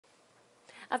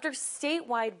After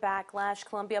statewide backlash,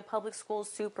 Columbia Public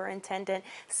Schools superintendent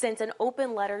sent an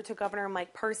open letter to Governor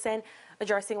Mike Parson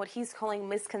addressing what he's calling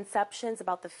misconceptions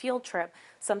about the field trip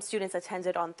some students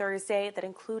attended on Thursday that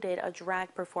included a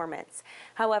drag performance.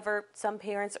 However, some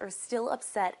parents are still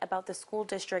upset about the school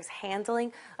district's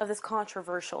handling of this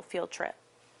controversial field trip.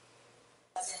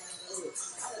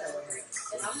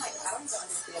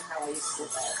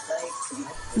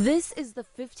 This is the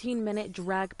 15-minute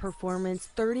drag performance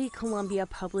 30 Columbia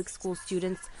Public School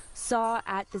students saw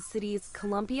at the city's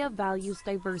Columbia Values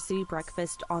Diversity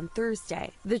Breakfast on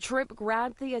Thursday. The trip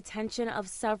grabbed the attention of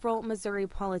several Missouri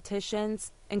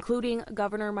politicians, including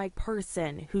Governor Mike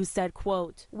Parson, who said,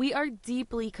 quote, "We are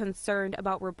deeply concerned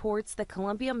about reports that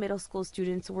Columbia Middle School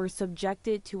students were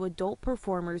subjected to adult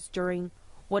performers during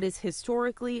what is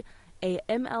historically a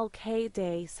MLK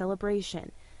Day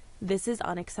celebration. This is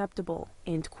unacceptable,"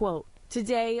 end quote.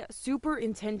 Today,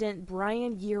 Superintendent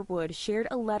Brian Yearwood shared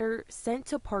a letter sent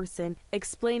to Parson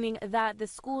explaining that the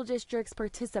school district's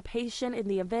participation in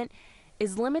the event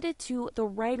is limited to the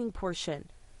writing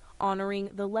portion, honoring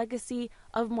the legacy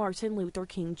of Martin Luther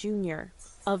King Jr.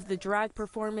 Of the drag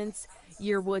performance,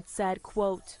 Yearwood said,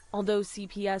 quote, "Although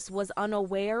CPS was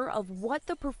unaware of what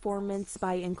the performance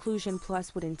by Inclusion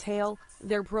Plus would entail,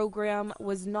 their program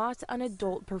was not an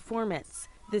adult performance.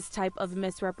 This type of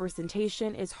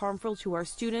misrepresentation is harmful to our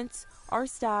students, our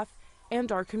staff,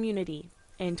 and our community,"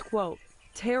 end quote.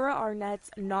 Tara Arnett's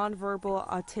nonverbal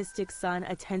autistic son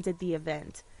attended the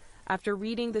event. After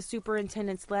reading the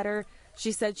superintendent's letter,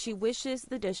 she said she wishes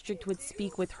the district would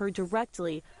speak with her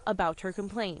directly about her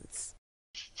complaints.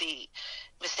 The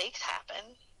mistakes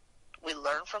happen. We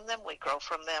learn from them, we grow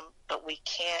from them, but we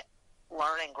can't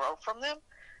learn and grow from them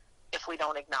if we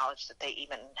don't acknowledge that they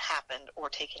even happened or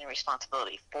take any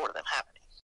responsibility for them happening.